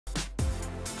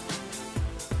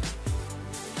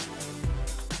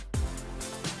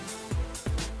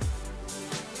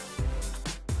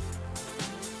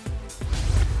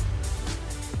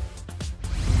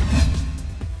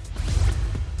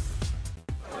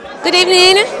Good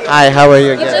evening. Hi, how are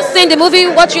you You've guys? just seen the movie.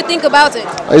 What do you think about it?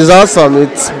 It's awesome.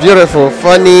 It's beautiful,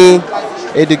 funny,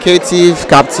 educative,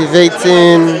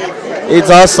 captivating.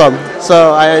 It's awesome.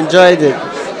 So I enjoyed it.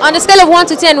 On the scale of 1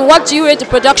 to 10, what do you rate the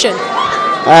production?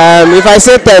 If I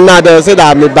say 10 now, they'll say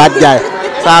that I'm a bad guy.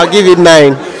 So I'll give it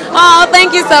 9. Oh,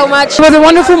 thank you so much. It was a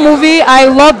wonderful movie. I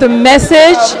love the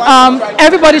message.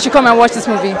 Everybody should come and watch this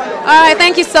movie. All right,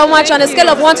 thank you so much. On a scale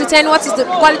of 1 to 10, what is the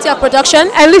quality of production?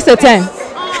 At least a 10.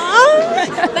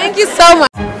 Thank you so much.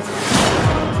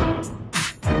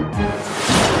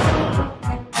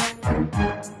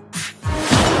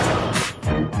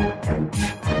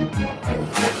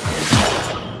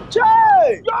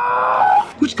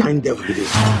 Which kind devil is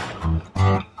this?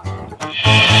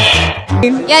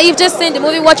 Yeah, you've just seen the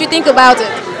movie. What do you think about it?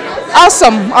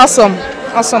 Awesome.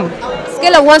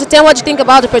 Scale of 1 to 10, what do you think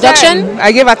about the production? 10.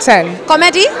 I give a 10.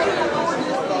 Comedy?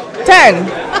 10.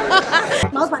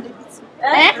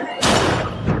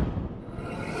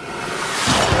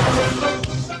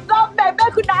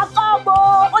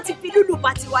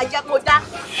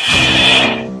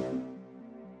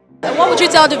 What would you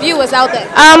tell the viewers out there?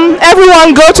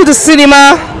 Everyone go to the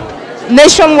cinema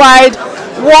nationwide.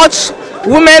 Watch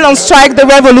Women on Strike, The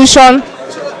Revolution.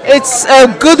 It's a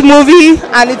good movie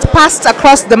and it passed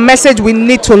across the message we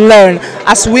need to learn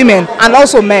as women and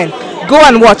also men. Go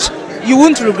and watch. You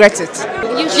won't regret it.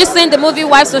 You've just seen the movie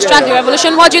Wives on Strike, The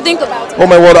Revolution. What do you think about it? Oh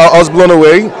my word, I was blown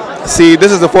away. See,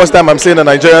 this is the first time I'm seeing a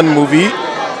Nigerian movie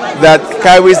that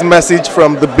carries message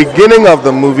from the beginning of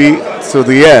the movie to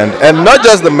the end. And not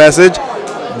just the message,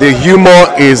 the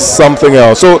humor is something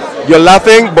else. So you're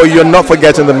laughing, but you're not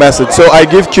forgetting the message. So I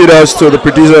give kudos to the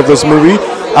producer of this movie.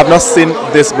 I've not seen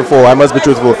this before, I must be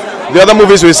truthful. The other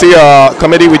movies we see are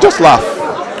comedy, we just laugh.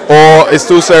 Or it's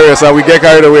too serious and we get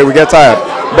carried away, we get tired.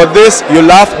 But this, you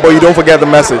laugh, but you don't forget the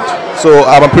message. So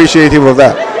I'm appreciative of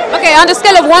that. Okay, on the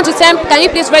scale of 1 to 10, can you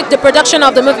please rate the production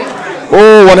of the movie?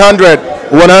 Oh, 100,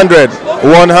 100,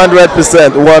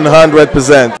 100%,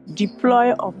 100%.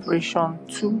 Deploy Operation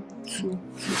 222.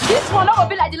 This one not gonna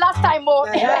be like the last time, oh.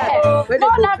 No,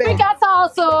 na Africa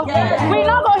also. We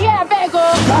not go here, beg,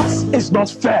 oh. That is not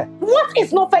fair. What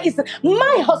is not fair is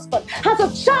my husband has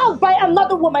a child by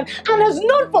another woman and has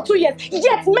known for 2 years,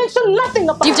 yet mentioned nothing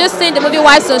about it. You've just seen the movie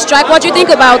Wives on Strike. What do you think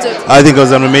about it? I think it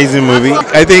was an amazing movie.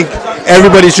 I think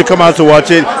everybody should come out to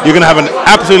watch it. You're going to have an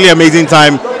absolutely amazing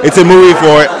time. It's a movie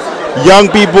for young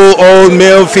people, old,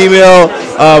 male, female,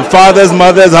 fathers,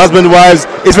 mothers, husbands, wives.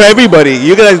 It's for everybody.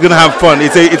 You guys are going to have fun.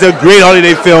 It's a great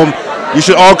holiday film. You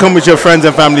should all come with your friends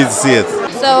and family to see it.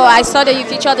 So I saw that you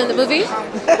featured in the movie.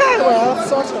 Well,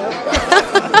 sort of.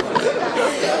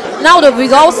 Now that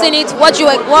we've all seen it, what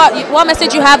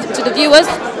message you have to the viewers?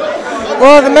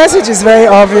 Well, the message is very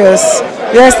obvious.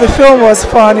 Yes, the film was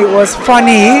fun, it was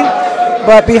funny,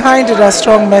 but behind it are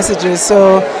strong messages.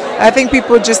 So I think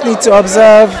people just need to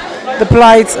observe the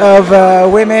plight of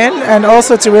women and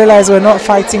also to realize we're not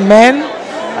fighting men,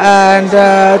 and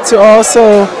to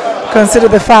also consider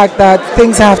the fact that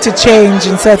things have to change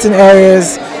in certain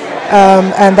areas,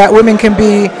 and that women can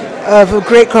be of a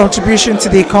great contribution to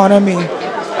the economy,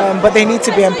 but they need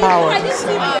to be empowered.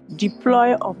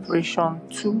 Deploy Operation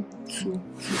 222.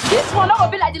 This one not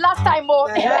gonna be like the last time, oh.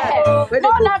 No,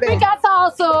 na Africa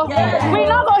also. We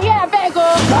not go here, beg,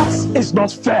 oh. That is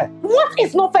not fair. What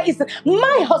is not fair is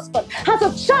my husband has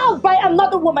a child by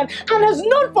another woman and has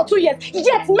known for 2 years,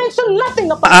 yet mentioned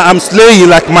nothing about it. I'm slaying you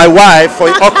like my wife for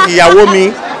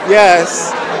Yawomi.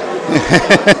 Yes.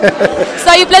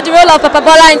 So you played the role of Papa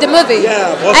Bola in the movie?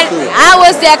 Yeah, and how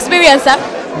was the experience, sir?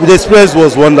 The experience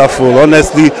was wonderful,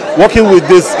 honestly. Working with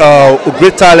these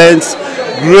great talents,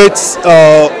 great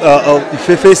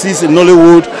faces in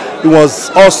Nollywood, it was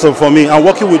awesome for me. And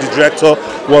working with the director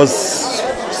was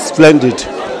splendid.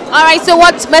 All right, so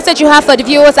what message you have for the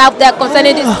viewers out there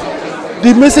concerning this?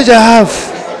 The message I have,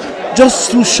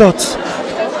 just too short.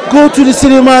 Go to the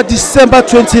cinema December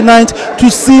 29th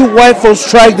to see Wife on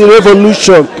Strike, The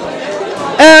Revolution.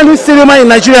 Every cinema in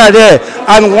Nigeria there.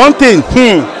 And one thing,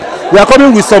 we are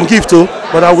coming with some gift too,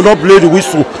 but I will not blow the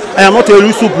whistle. I am not a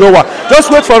whistle blower.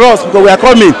 Just wait for us because we are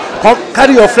coming. Come,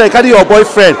 carry your friend, carry your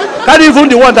boyfriend, carry even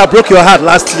the one that broke your heart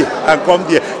last year and come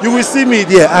there. You will see me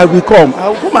there. I will come. I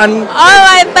will come and... All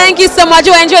right, thank you so much.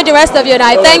 You enjoy the rest of your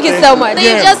night. Thank you so much. So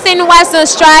you've just seen Wives on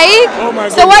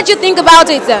Strike. So what do you think about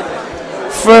it, sir?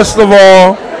 First of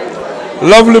all,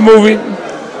 lovely movie,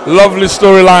 lovely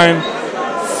storyline,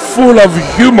 full of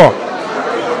humor,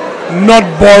 not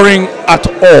boring at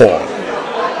all.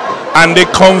 And they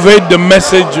conveyed the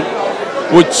message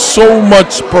with so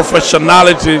much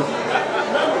professionality.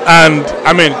 And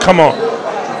I mean, come on,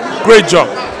 great job.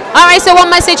 All right, so what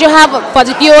message you have for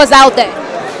the viewers out there?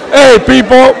 Hey,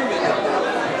 people,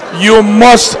 you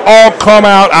must all come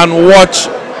out and watch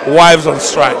Wives on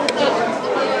Strike.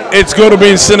 It's going to be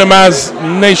in cinemas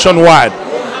nationwide.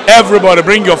 Everybody,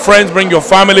 bring your friends, bring your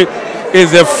family.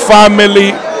 It's a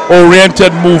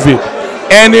family-oriented movie.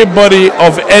 Anybody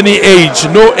of any age,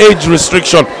 no age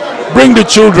restriction. Bring the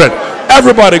children.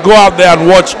 Everybody go out there and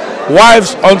watch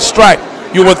Wives on Strike.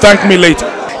 You will thank me later.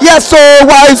 Yes, so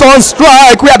Wives on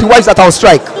Strike. We are the wives that are on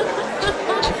strike.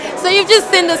 So you've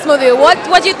just seen this movie.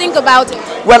 What do you think about it?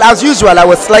 Well, as usual, I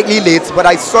was slightly late, but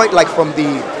I saw it like from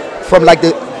the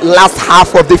last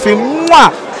half of the film.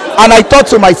 Mwah! And I thought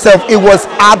to myself, it was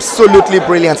absolutely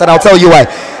brilliant. And I'll tell you why.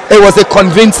 It was a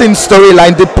convincing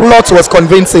storyline. The plot was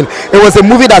convincing. It was a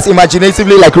movie that's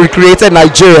imaginatively like recreated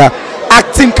Nigeria.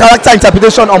 Acting, character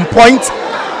interpretation on point.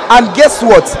 And guess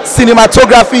what?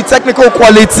 Cinematography, technical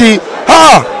quality.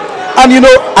 And you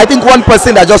know, I think one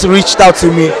person that just reached out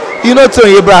to me, you know,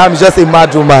 Tony Abraham is just a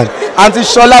mad woman. Auntie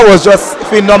Shola was just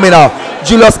phenomenal.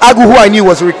 Julius Agu, who I knew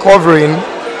was recovering,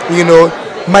 you know,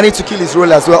 managed to kill his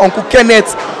role as well. Uncle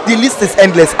Kenneth, the list is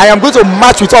endless. I am going to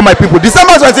march with all my people.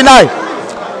 December 29.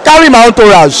 Carry my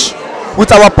entourage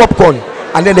with our popcorn,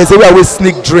 and then there's a way I will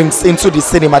sneak drinks into the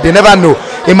cinema. They never know.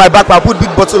 In my backpack, I put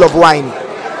big bottle of wine.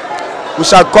 We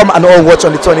shall come and all watch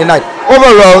on the 29th.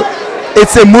 Overall,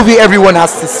 it's a movie everyone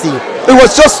has to see. It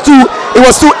was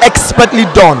too expertly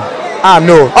done.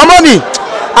 No. Omoni,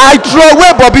 I throw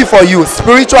away Bobby for you.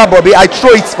 Spiritual Bobby, I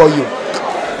throw it for you.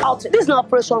 This is not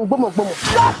operation boom.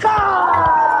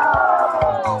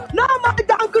 No, my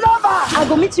Janglova. I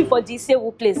go meet you for this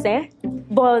same place, eh?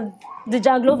 But the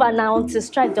Janglova now to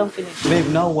strike don't finish. Babe,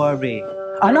 no worry.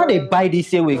 I know they buy this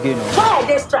here again. Why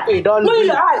they strike? Hey, don't. No,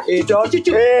 your eye. Hey.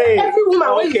 Every woman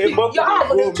okay, your eye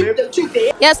will keep the truth.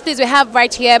 Yes, please. We have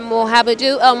right here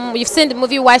Abudu. You've seen the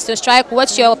movie Wives on Strike.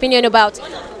 What's your opinion about it?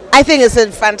 I think it's a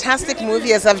fantastic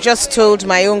movie, as I've just told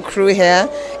my own crew here.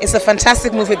 It's a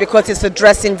fantastic movie because it's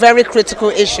addressing very critical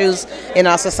issues in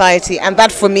our society, and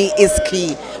that for me is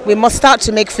key. We must start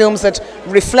to make films that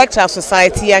reflect our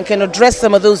society and can address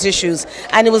some of those issues.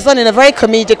 And it was done in a very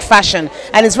comedic fashion,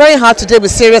 and it's very hard to deal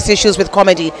with serious issues with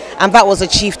comedy, and that was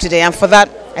achieved today, and for that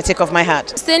I take off my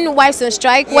hat. Seen Wives on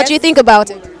Strike, yes. What do you think about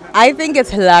it? I think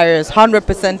it's hilarious,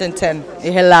 100% in 10. It's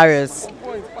hilarious.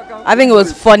 I think it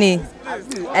was funny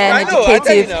and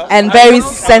educative and very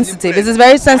sensitive. It's a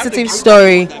very sensitive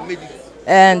story,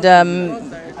 and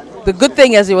the good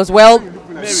thing is it was well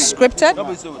scripted,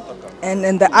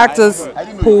 and the actors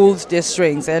pulled their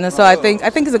strings, and so I think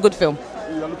it's a good film.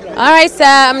 All right, sir.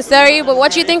 I'm sorry, but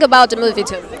what do you think about the movie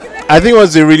too? I think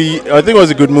it was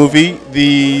a good movie.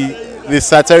 The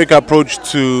satiric approach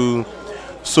to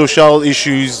social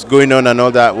issues going on and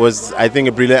all that was, I think,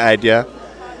 a brilliant idea.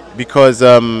 Because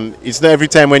it's not every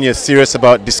time when you're serious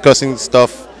about discussing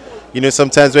stuff, you know,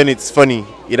 sometimes when it's funny,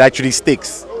 it actually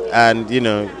sticks. And, you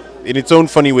know, in its own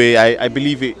funny way, I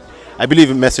believe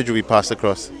a message will be passed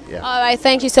across. Yeah. All right,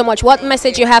 thank you so much. What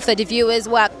message you have for the viewers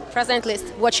who are presently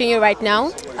watching you right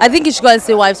now? I think you should go and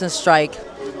see Wives on Strike,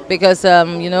 because,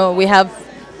 you know, we have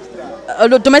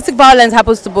domestic violence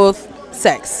happens to both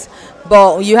sex.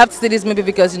 But you have to see this movie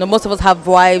because, you know, most of us have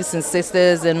wives and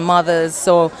sisters and mothers.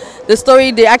 So the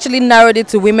story, they actually narrowed it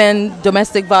to women.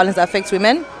 Domestic violence affects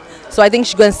women. So I think you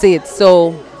should go and see it.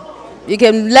 So you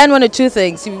can learn one or two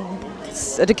things.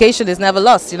 Education is never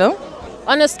lost, you know.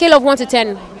 On a scale of 1 to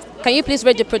 10, can you please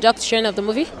rate the production of the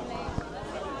movie?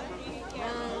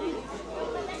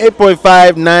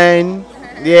 8.5, 9.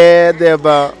 Yeah, they're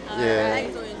about. Yeah.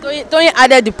 Don't you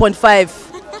add the 0.5?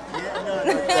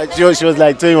 She was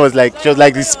like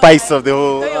the spice of the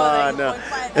whole. Oh, no.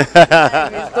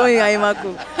 Okay,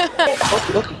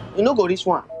 you know go this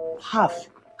one. Half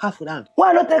for that.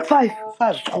 Why not take 5?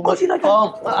 5. Because you like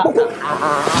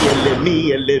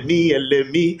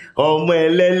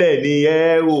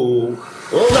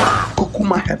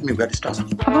Kukuma, help me wear this trouser.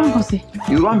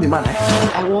 You run me, man.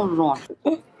 I won't run.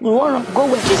 We won't run. Go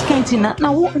where? This canteen now.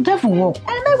 Devil walk.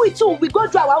 And then we too. We go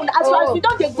to our own. As we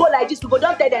don't they go like this, we go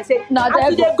don't tell them say. No,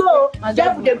 as they go,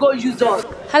 devil they go use us.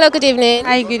 Hello, good evening.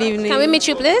 Hi, good evening. Can we meet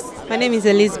you, please? My name is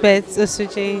Elizabeth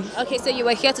Osuche. Okay, so you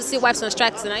were here to see Wives on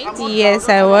Strike tonight? Yes,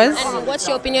 I was. And what's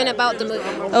your opinion about the movie?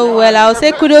 Oh well, I'll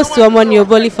say kudos to Omoni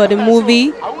Oboli for the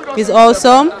movie. It's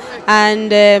awesome,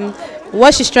 and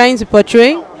what she's trying to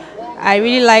portray, I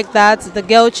really like that. The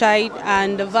girl child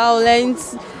and the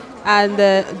violence and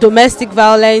the domestic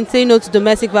violence, saying no to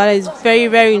domestic violence is very,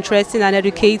 very interesting and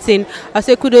educating. I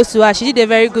say kudos to her. She did a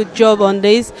very good job on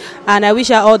this, and I wish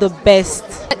her all the best.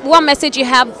 What message you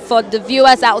have for the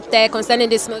viewers out there concerning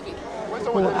this movie?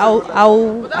 people,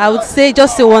 I would say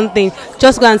just say one thing: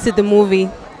 just go and see the movie.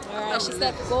 She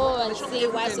said, go and see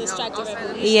Wives on Strike the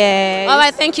Revolution. Yeah. All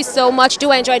right, thank you so much.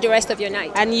 Do enjoy the rest of your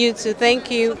night. And you too.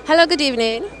 Thank you. Hello, good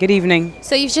evening. Good evening.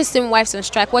 So you've just seen Wives on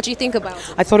Strike. What do you think about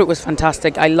it? I thought it was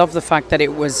fantastic. I love the fact that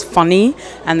it was funny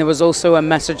and there was also a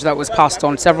message that was passed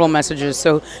on, several messages.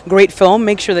 So great film.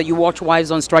 Make sure that you watch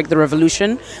Wives on Strike the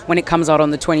Revolution when it comes out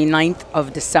on the 29th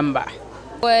of December.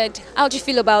 How do you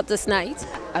feel about this night?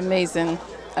 Amazing.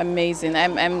 Amazing.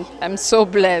 I'm so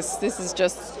blessed. This is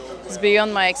just, it's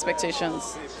beyond my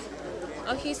expectations.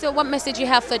 Okay, so what message you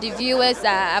have for the viewers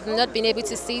that have not been able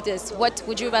to see this? What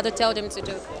would you rather tell them to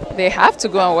do? They have to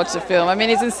go and watch the film. I mean,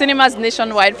 it's in cinemas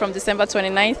nationwide from December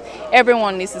 29th.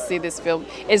 Everyone needs to see this film.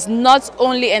 It's not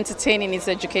only entertaining, it's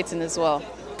educating as well.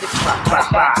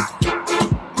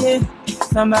 Yeah,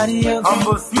 somebody else.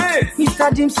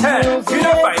 Mr. Jim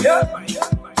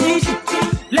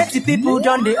let the people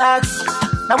done the ask.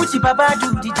 Now which Baba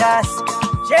do the jazz?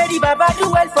 Shady Baba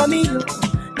do well for me.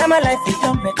 Now my life is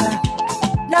done better.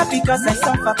 Not because I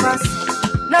suffer fast,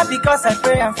 not because I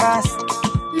pray and fast.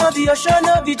 No be your show,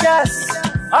 no be jazz.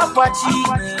 Up what you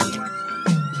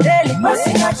daily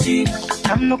bossing at you.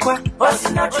 I'm no qua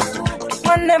bossing at you.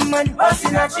 One man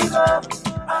bossing at you.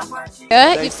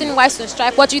 Yeah, you've seen Wives on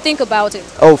Strike. What do you think about it?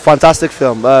 Oh, fantastic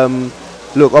film.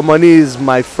 Look, Omoni is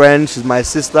my friend, she's my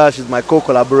sister, she's my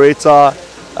co-collaborator.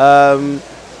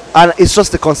 And it's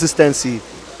just the consistency.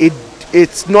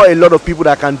 It's not a lot of people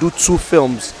that can do 2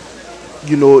 films,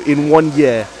 you know, in 1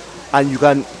 year, and you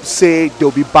can say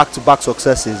they'll be back-to-back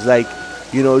successes. Like,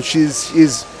 you know, she's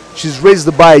raised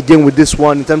the bar again with this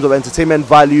one in terms of entertainment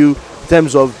value, in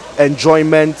terms of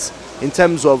enjoyment, in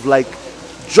terms of like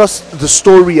just the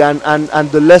story and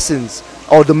the lessons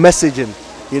or the messaging.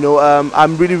 You know,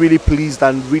 I'm really pleased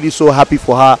and really so happy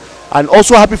for her, and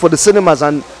also happy for the cinemas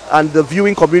and the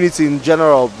viewing community in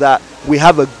general that we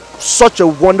have such a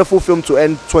wonderful film to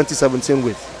end 2017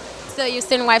 with. So you've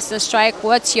seen Wives on Strike.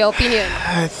 What's your opinion?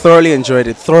 I thoroughly enjoyed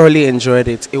it.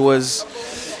 It was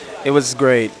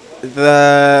great.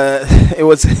 It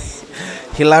was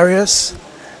hilarious,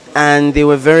 and they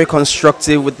were very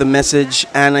constructive with the message.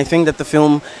 And I think that the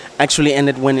film actually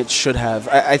ended when it should have.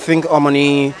 I think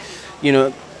Omoni, you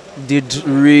know, did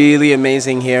really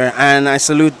amazing here, and I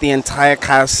salute the entire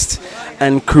cast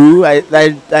and crew. I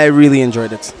really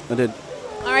enjoyed it. I did.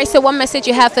 All right. So what message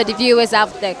you have for the viewers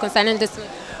out there concerning this movie?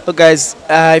 Look, guys,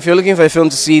 if you're looking for a film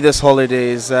to see this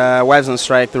holidays, Wives on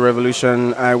Strike, The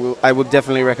Revolution, I would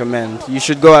definitely recommend. You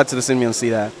should go out to the cinema and see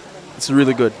that. It's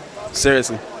really good.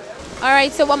 Seriously. All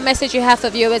right, so what message you have for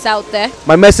viewers out there?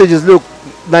 My message is, look,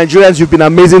 Nigerians, you've been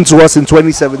amazing to us in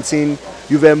 2017.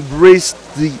 You've embraced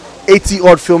the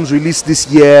 80-odd films released this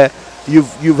year.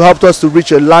 You've helped us to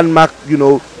reach a landmark, you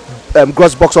know,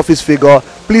 gross box office figure.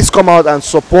 Please come out and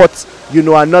support, you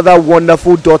know, another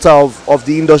wonderful daughter of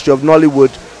the industry of Nollywood.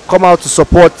 Come out to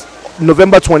support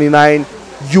November 29.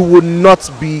 You will not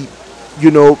be, you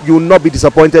know, you will not be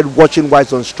disappointed watching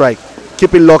Wives on Strike.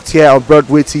 Keep it locked here on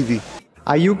Broadway TV.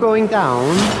 Are you going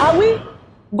down? Are we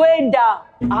going down?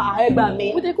 We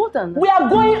are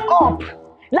going up.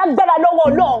 Lágbára lọ́wọ́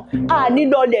Ọlọ́run,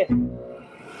 àní lọlẹ̀.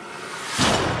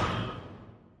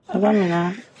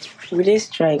 Abamina, will they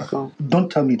strike? Don't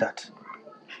tell me that.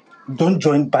 Don't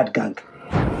join bad gang.